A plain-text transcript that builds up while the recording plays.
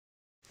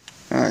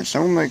Alright, so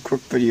I'm going to make a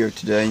quick video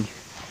today.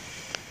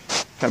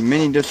 Have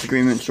many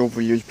disagreements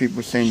over years,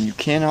 people saying you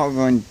cannot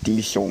run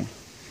diesel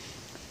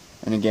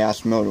in a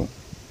gas motor.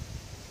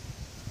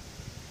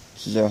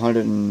 This is a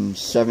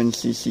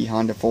 107cc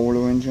Honda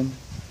 4-wheeler engine.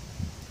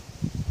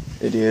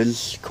 It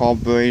is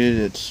carbureted,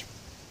 it's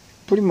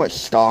pretty much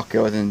stock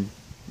other than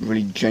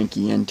really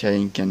janky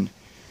intake and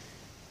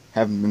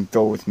haven't been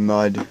filled with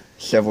mud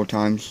several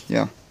times.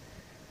 Yeah,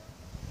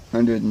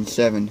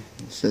 107,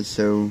 it says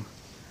so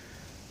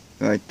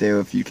right there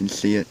if you can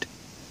see it.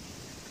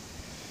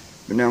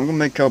 But now I'm going to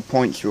make a couple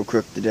points real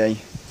quick today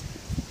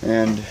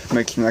and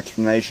make some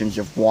explanations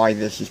of why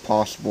this is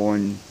possible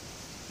and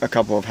a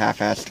couple of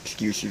half-assed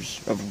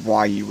excuses of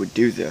why you would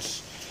do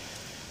this.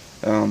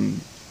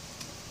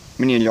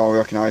 Many of y'all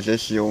recognize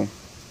this.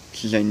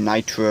 This is a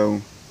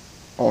nitro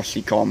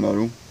RC car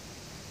motor.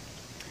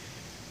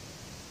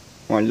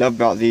 What I love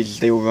about these is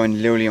they will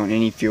run literally on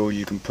any fuel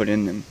you can put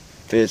in them.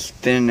 If it's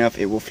thin enough,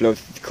 it will flow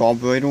through the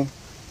carburetor.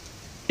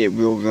 It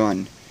will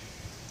run.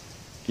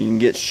 You can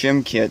get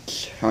shim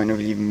kits. I don't know if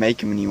they even make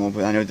them anymore,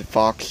 but I know the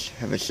Fox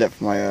have a set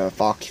for my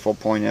Fox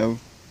 4.0.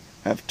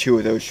 I have 2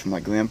 of those from my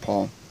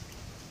grandpa.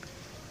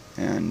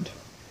 And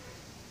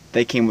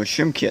they came with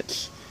shim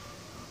kits.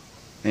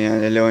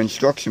 And a little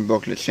instruction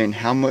booklet saying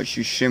how much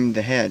you shim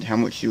the head, how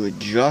much you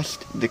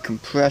adjust the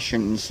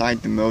compression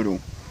inside the motor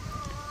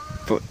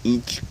for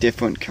each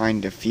different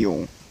kind of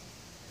fuel.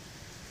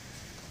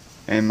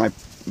 And my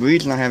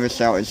reason I have this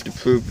out is to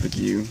prove with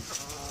you,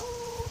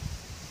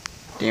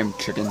 damn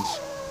chickens.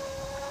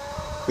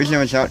 The reason I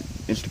have this out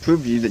is to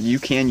prove to you that you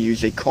can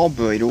use a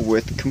carburetor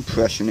with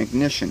compression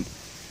ignition.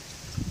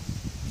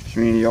 As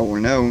many of y'all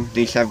will know,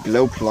 these have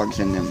glow plugs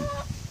in them.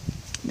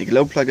 The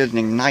glow plug doesn't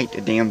ignite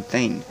a damn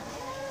thing.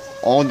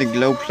 All the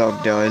glow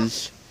plug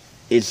does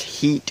is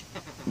heat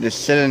the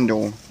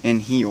cylinder in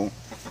here.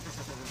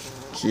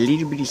 It's a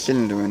little bitty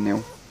cylinder in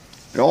there.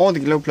 But all the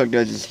glow plug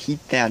does is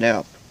heat that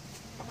up,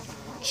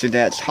 so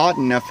that it's hot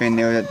enough in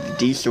there that the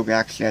diesel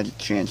actually has a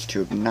chance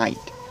to ignite.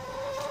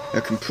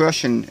 A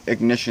compression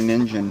ignition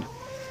engine,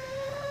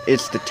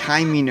 it's the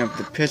timing of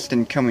the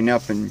piston coming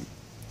up and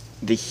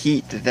the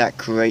heat that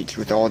creates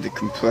with all the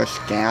compressed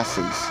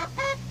gases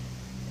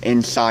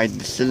inside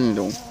the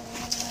cylinder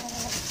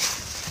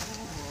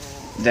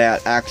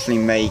that actually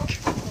make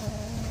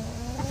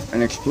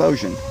an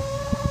explosion.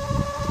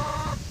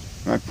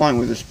 My point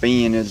with this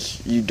being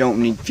is you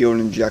don't need fuel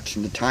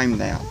injection to time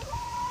that.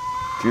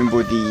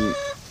 Remember the...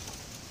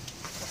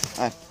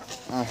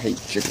 I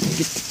hate chicken.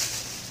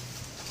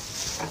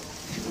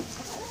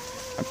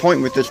 My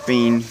point with this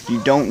being, you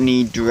don't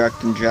need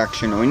direct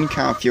injection or any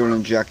kind of fuel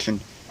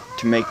injection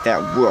to make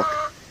that work.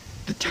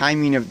 The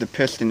timing of the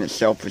piston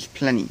itself is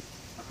plenty.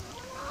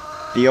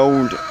 The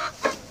old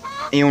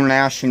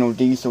international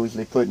diesels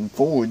they put in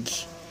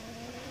Fords,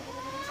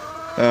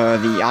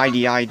 the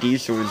IDI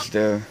diesel is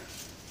the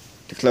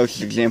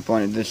closest example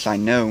of this I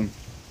know.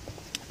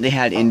 They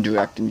had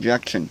indirect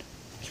injection.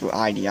 That's what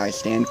IDI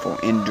stand for,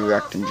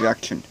 indirect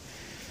injection.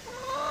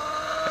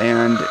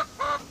 And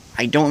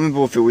I don't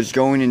remember if it was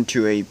going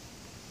into it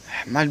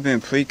might have been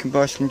a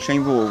pre-combustion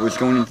chamber or it was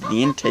going into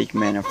the intake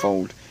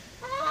manifold.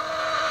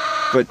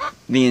 But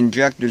the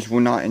injectors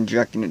were not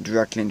injecting it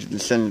directly into the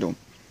cylinder.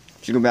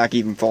 If you go back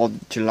even farther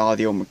to a lot of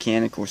the old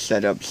mechanical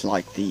setups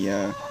like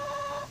the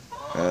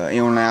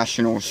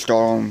international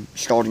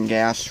starting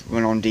gas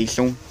run on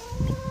diesel,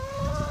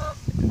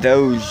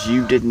 those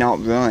you did not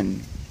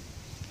run.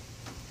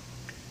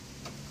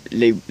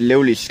 They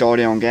literally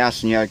started on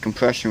gas and you had a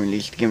compression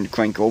release to get them to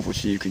crank over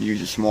so you could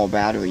use a small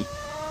battery.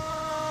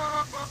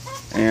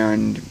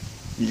 And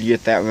you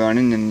get that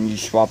running and you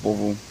swap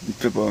over, you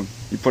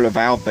put a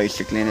valve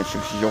basically in it so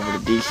it's over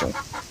to diesel.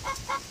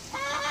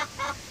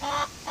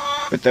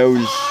 But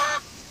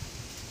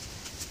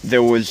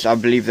I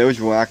believe those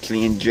were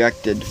actually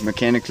injected,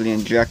 mechanically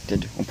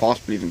injected, or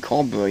possibly even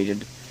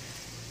carbureted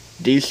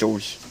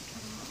diesels,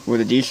 where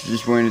the diesel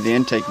just went into the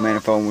intake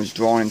manifold and was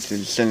drawn into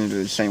the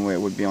cylinder the same way it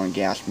would be on a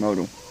gas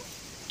motor.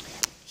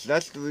 So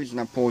that's the reason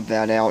I pulled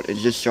that out,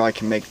 is just so I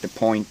can make the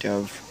point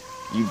of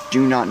you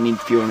do not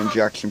need fuel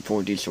injection for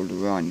a diesel to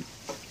run.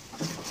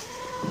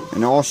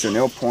 And also,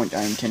 another point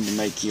I intend to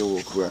make here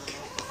real quick.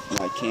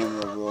 My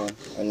camera will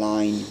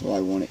align where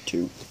I want it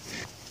to,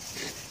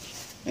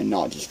 and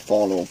not just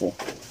fall over.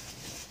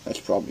 That's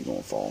probably going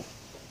to fall.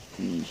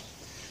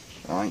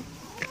 Alright.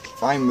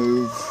 If I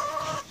move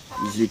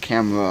the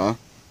camera,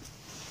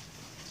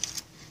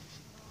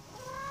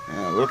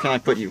 where can I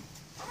put you?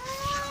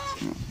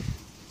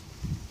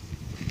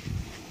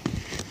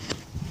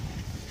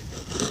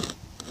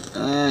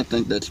 I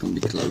think that's going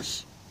to be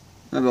close.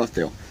 How about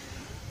there?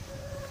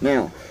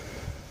 Now,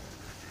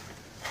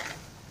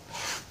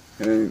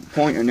 another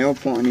point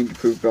I need to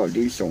prove about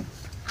diesel.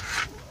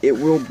 It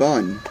will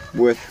burn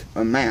with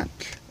a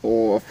match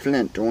or a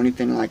flint or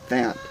anything like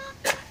that,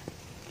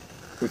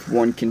 with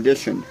one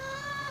condition.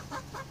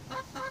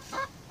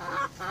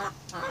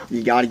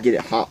 You gotta get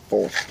it hot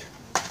first.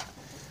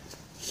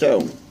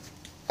 So,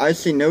 I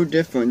see no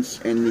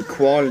difference in the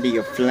quality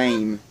of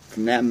flame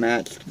from that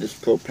match to this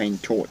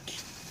propane torch.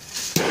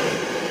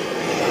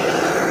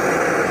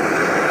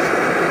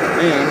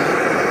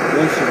 And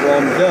once it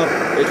warms up,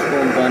 it's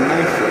going to burn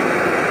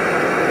nicely.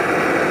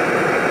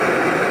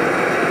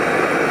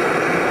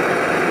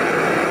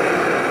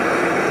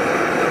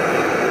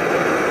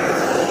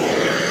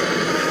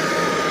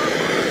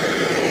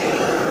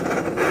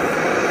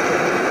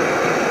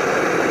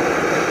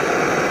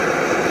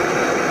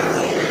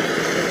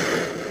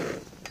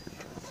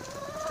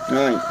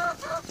 Alright,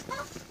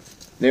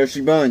 there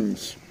she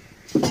burns.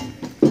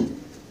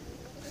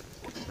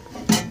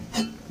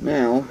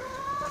 Now,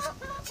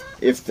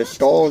 if the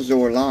stars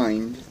are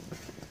aligned,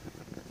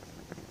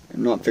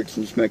 I'm not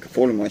fixing to make a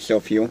fool of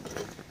myself here.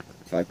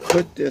 If I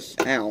put this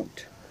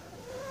out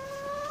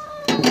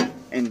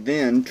and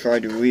then try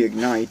to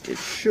reignite, it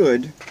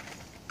should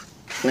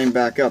flame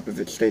back up if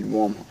it stayed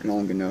warm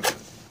long enough.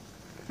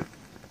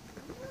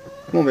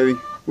 Come on, baby,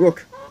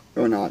 look,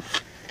 or not.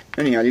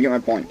 Anyhow, you get my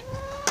point.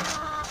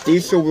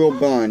 Diesel will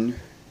burn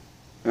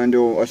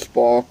under a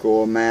spark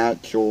or a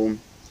match or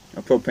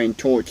a propane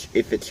torch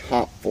if it's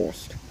hot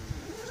first.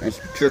 That's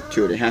the trick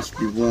to it. It has to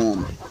be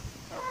warm.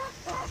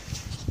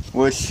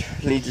 Which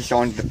leads us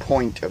on to the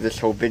point of this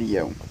whole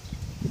video.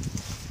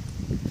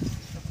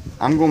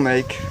 I'm going to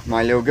make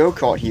my little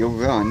go-kart here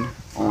run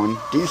on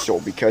diesel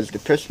because the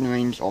piston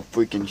rings are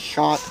freaking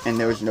shot and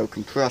there is no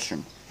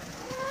compression.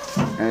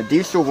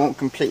 Diesel won't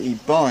completely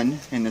burn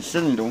in the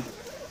cylinder,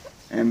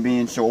 and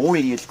being so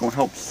oily, it's going to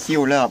help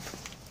seal up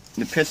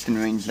the piston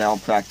rings that are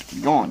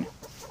practically gone,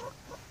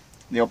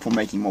 therefore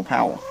making more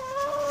power.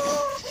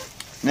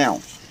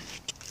 Now,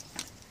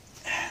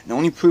 the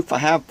only proof I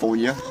have for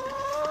you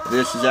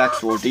this is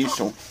actual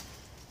diesel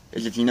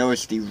is if you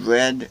notice the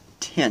red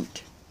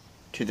tint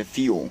to the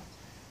fuel.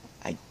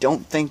 I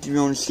don't think you're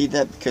going to see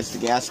that because the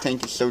gas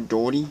tank is so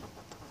dirty.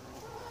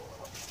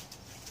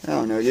 I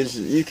don't know,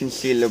 you can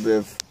see a little bit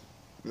of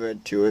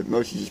red to it,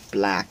 mostly just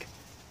black.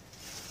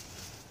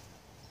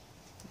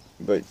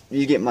 But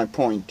you get my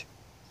point.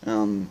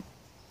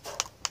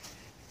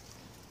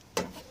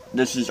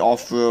 This is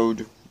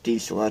off-road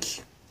diesel.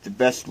 That's the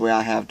best way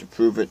I have to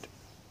prove it.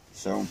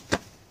 So,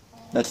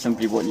 that's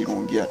simply what you're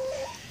going to get.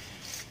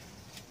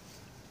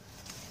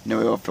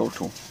 No air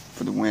filter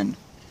for the win.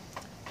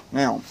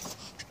 Now,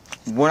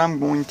 what I'm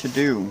going to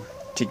do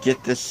to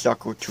get this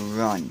sucker to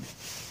run.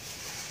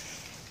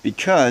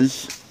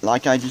 Because,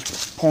 like I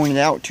just pointed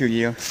out to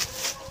you,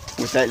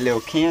 with that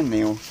little can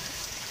there,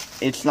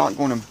 it's not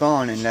going to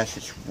burn unless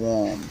it's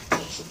warm.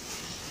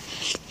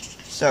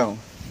 So,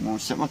 I'm going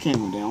to set my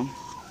camera down.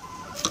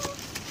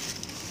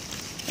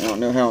 I don't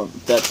know how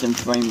that's in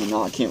frame or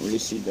not. I can't really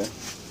see the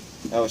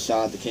other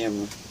side of the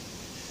camera.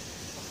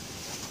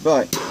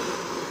 But,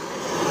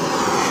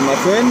 my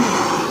friend,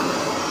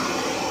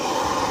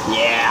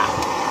 yeah.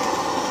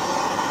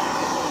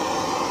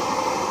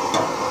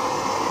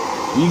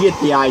 You get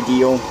the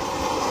idea.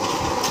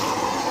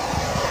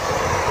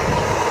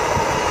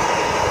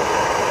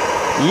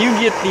 You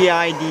get the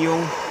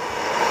idea.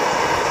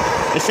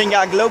 This thing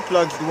got glow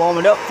plugs to warm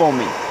it up for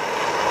me.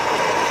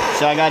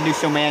 So I gotta do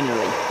so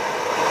manually.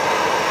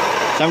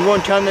 So I'm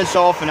going to turn this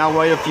off and I'll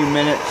wait a few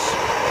minutes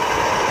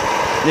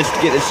just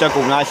to get this sucker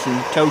nice and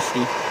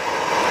toasty.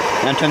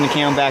 And I'll turn the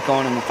camera back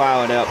on and we'll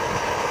fire it up.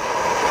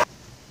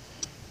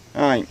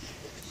 Alright.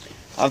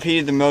 I've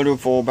heated the motor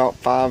for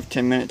about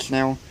 5-10 minutes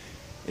now.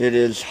 It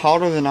is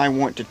hotter than I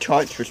want to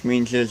touch, which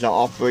means there's an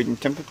operating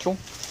temperature.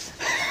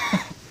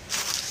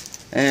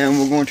 And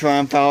we're going to try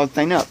and fire the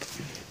thing up.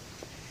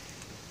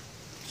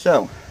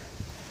 So,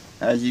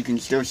 as you can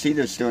still see,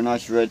 there's still a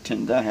nice red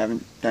tint there. I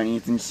haven't done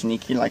anything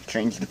sneaky like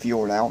change the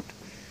fuel out.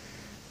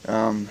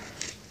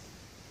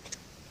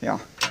 Yeah.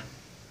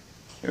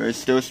 There is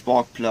still a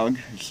spark plug.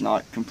 It's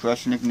not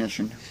compression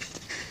ignition.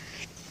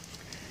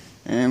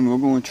 And we're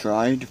going to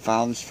try to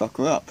fire this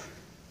fucker up.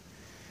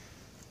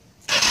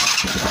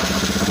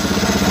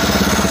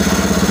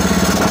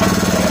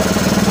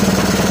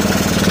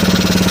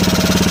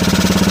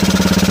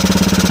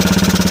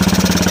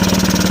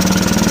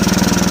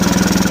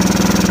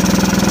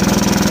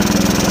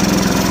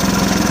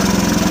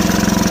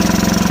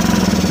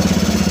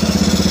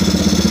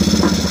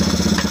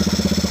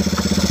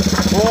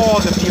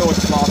 The fuel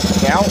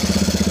smoke out.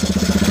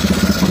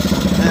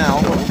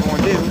 Now what we're going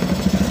to do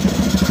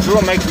is we're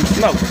going to make some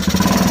smoke.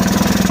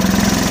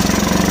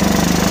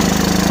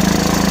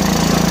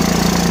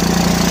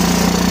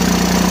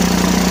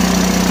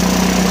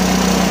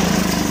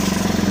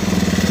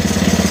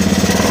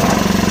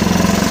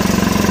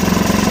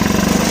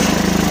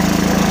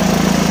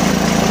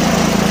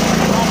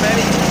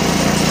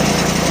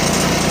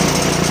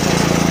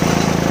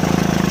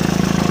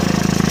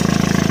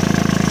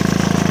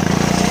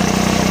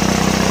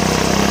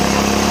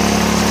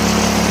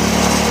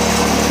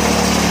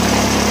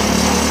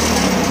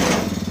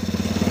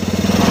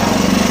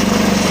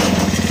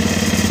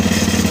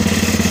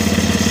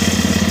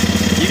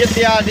 Get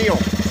the idea. I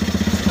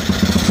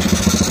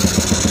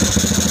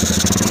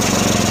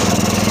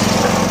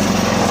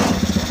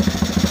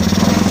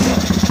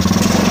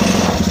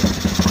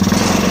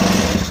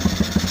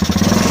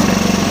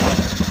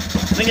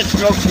think it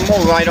smokes some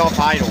more right off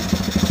idle.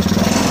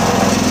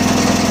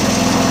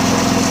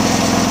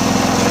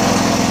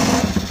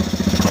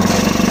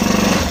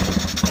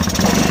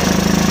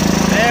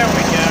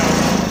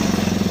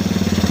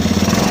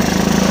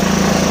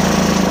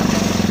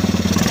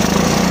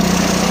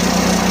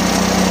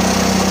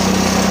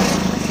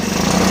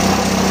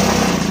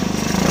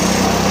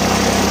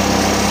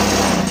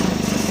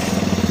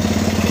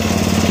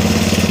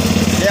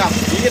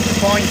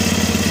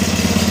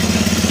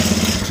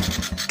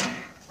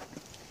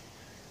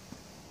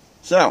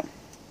 So,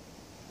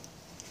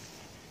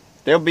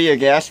 there'll be a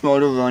gas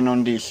motor run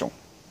on diesel.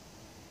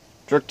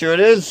 Trick to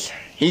it is,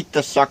 heat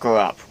the sucker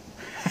up.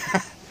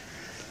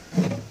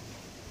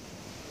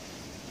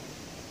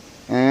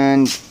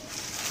 And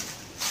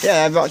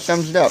yeah, that about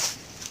sums it up.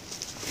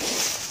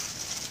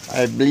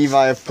 I believe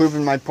I have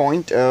proven my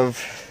point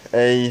of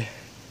a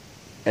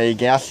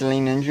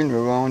gasoline engine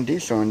will run on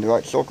diesel in the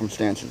right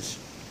circumstances.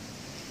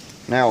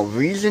 Now,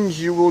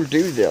 reasons you will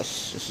do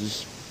this. This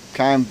is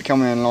kind of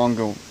becoming a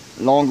longer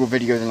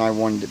video than I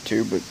wanted it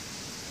to, but if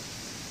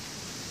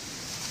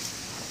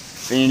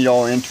any of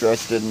y'all are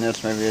interested in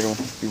this, maybe it'll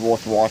be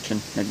worth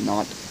watching, maybe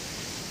not.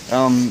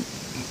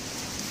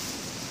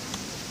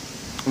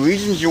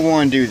 Reasons you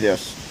want to do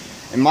this.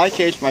 In my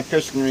case, my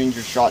piston rings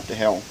are shot to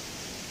hell.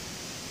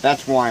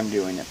 That's why I'm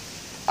doing it.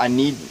 I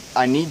need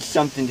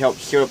something to help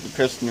seal up the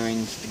piston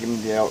rings to give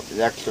them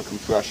the extra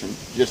compression,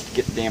 just to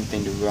get the damn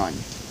thing to run.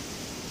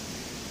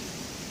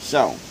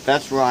 So,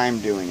 that's why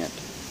I'm doing it.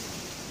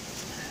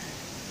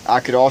 I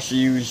could also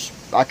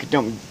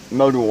dump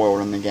motor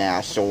oil in the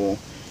gas, or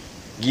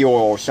gear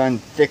oil, or something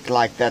thick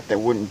like that that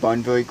wouldn't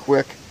burn very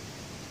quick.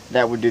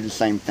 That would do the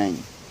same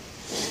thing.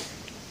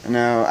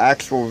 Now,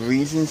 actual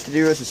reasons to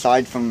do this,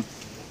 aside from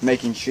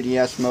making shitty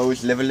ass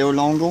motors live a little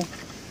longer,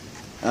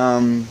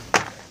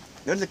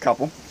 there's a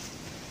couple.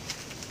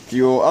 If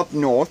you're up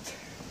north,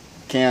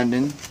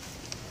 Canada,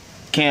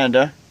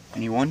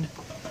 anyone?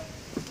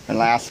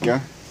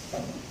 Alaska,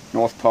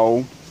 North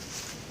Pole,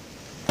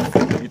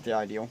 you get the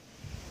idea.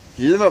 If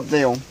you live up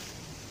there,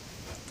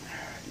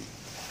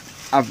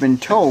 I've been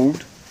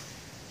told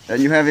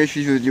that you have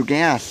issues with your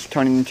gas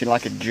turning into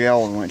like a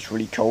gel when it's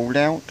really cold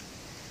out.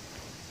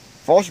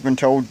 I've also been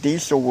told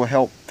diesel will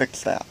help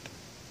fix that.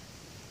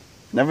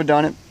 Never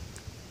done it.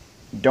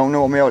 Don't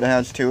know what merit it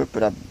has to it,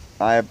 but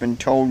I have been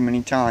told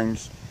many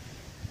times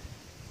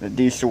that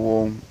diesel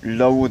will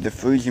lower the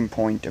freezing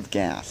point of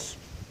gas.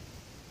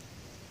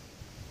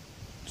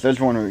 So that's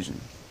one reason.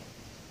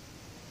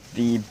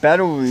 The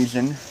better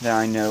reason that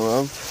I know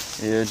of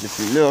is if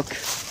you look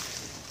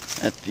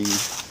at the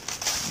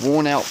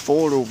worn out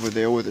Ford over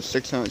there with a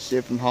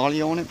 600 from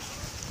Harley on it.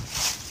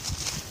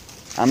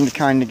 I'm the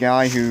kind of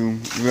guy who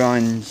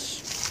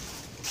runs,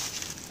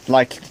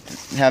 like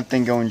to have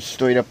thing going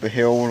straight up a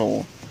hill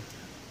or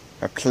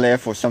a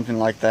cliff or something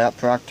like that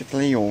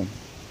practically, or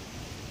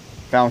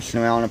bouncing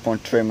around up on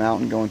Tree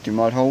Mountain going through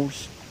mud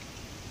holes.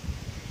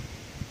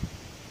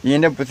 You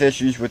end up with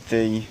issues with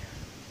the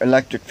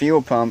electric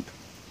fuel pump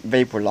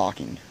vapor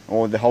locking,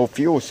 or the whole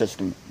fuel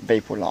system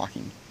vapor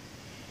locking.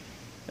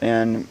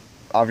 And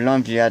I've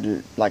learned if you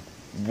add like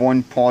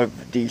 1 part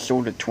of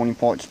diesel to 20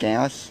 parts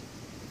gas,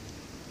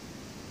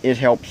 it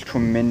helps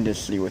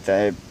tremendously with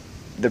that.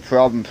 The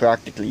problem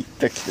practically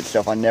fixed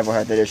itself. I never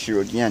had that issue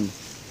again.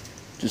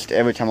 Just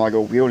every time I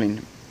go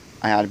wheeling,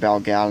 I had about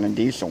a gallon of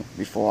diesel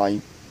before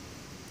I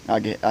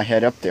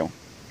head up there.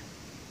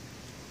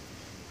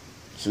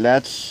 So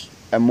that's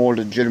a more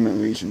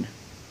legitimate reason.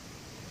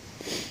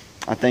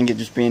 I think it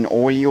just being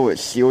oily, it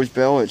seals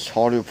better. It's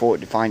harder for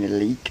it to find a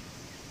leak,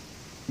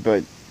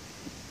 but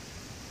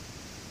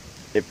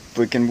it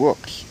freaking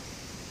works.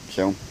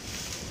 So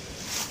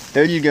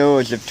there you go,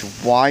 as if to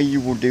why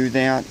you will do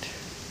that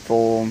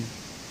for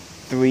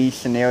 3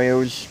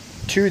 scenarios.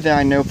 2 that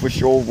I know for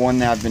sure, 1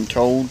 that I've been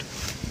told.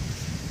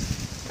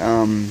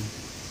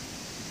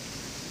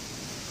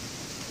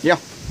 Yeah,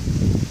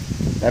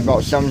 that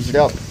about sums it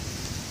up.